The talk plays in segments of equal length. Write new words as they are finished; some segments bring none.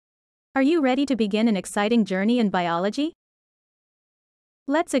Are you ready to begin an exciting journey in biology?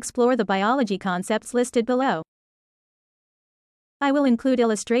 Let's explore the biology concepts listed below. I will include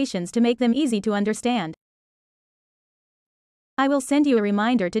illustrations to make them easy to understand. I will send you a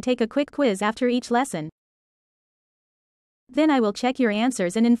reminder to take a quick quiz after each lesson. Then I will check your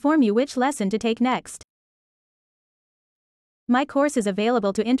answers and inform you which lesson to take next. My course is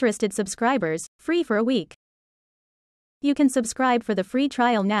available to interested subscribers, free for a week. You can subscribe for the free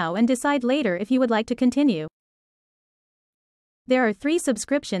trial now and decide later if you would like to continue. There are 3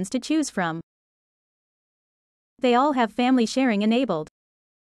 subscriptions to choose from. They all have family sharing enabled.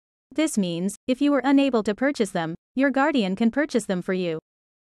 This means, if you were unable to purchase them, your guardian can purchase them for you.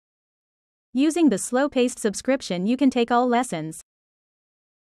 Using the slow-paced subscription, you can take all lessons.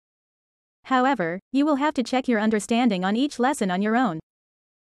 However, you will have to check your understanding on each lesson on your own.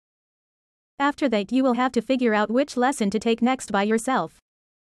 After that, you will have to figure out which lesson to take next by yourself.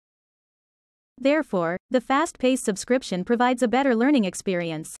 Therefore, the fast-paced subscription provides a better learning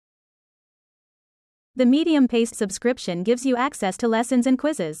experience. The medium-paced subscription gives you access to lessons and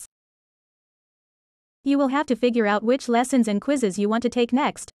quizzes. You will have to figure out which lessons and quizzes you want to take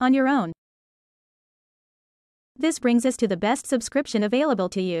next, on your own. This brings us to the best subscription available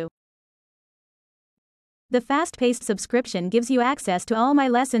to you. The fast-paced subscription gives you access to all my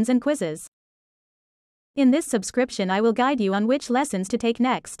lessons and quizzes. In this subscription, I will guide you on which lessons to take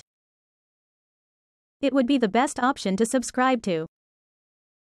next. It would be the best option to subscribe to.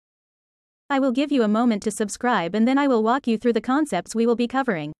 I will give you a moment to subscribe and then I will walk you through the concepts we will be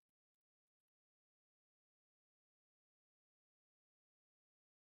covering.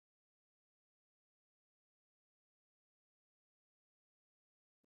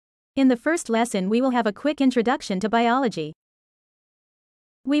 In the first lesson, we will have a quick introduction to biology.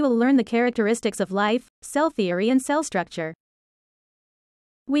 We will learn the characteristics of life, cell theory and cell structure.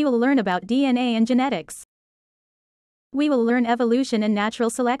 We will learn about DNA and genetics. We will learn evolution and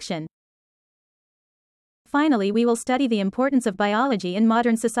natural selection. Finally, we will study the importance of biology in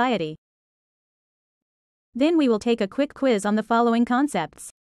modern society. Then we will take a quick quiz on the following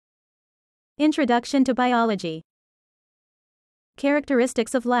concepts. Introduction to biology.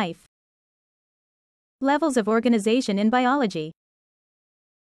 Characteristics of life. Levels of organization in biology.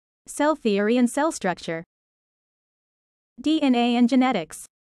 Cell theory and cell structure. DNA and genetics.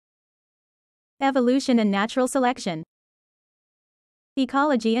 Evolution and natural selection.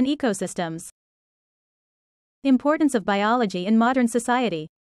 Ecology and ecosystems. Importance of biology in modern society.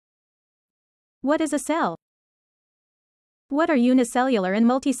 What is a cell? What are unicellular and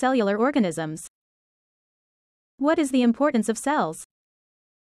multicellular organisms? What is the importance of cells?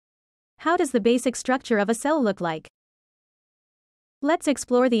 How does the basic structure of a cell look like? Let's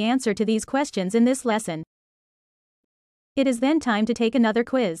explore the answer to these questions in this lesson. It is then time to take another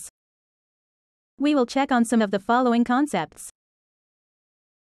quiz. We will check on some of the following concepts.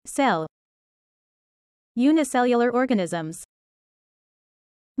 Cell. Unicellular organisms.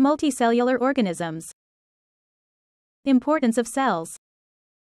 Multicellular organisms. Importance of cells.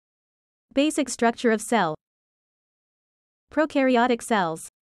 Basic structure of cell. Prokaryotic cells.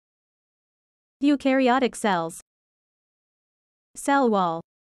 Eukaryotic cells. Cell wall.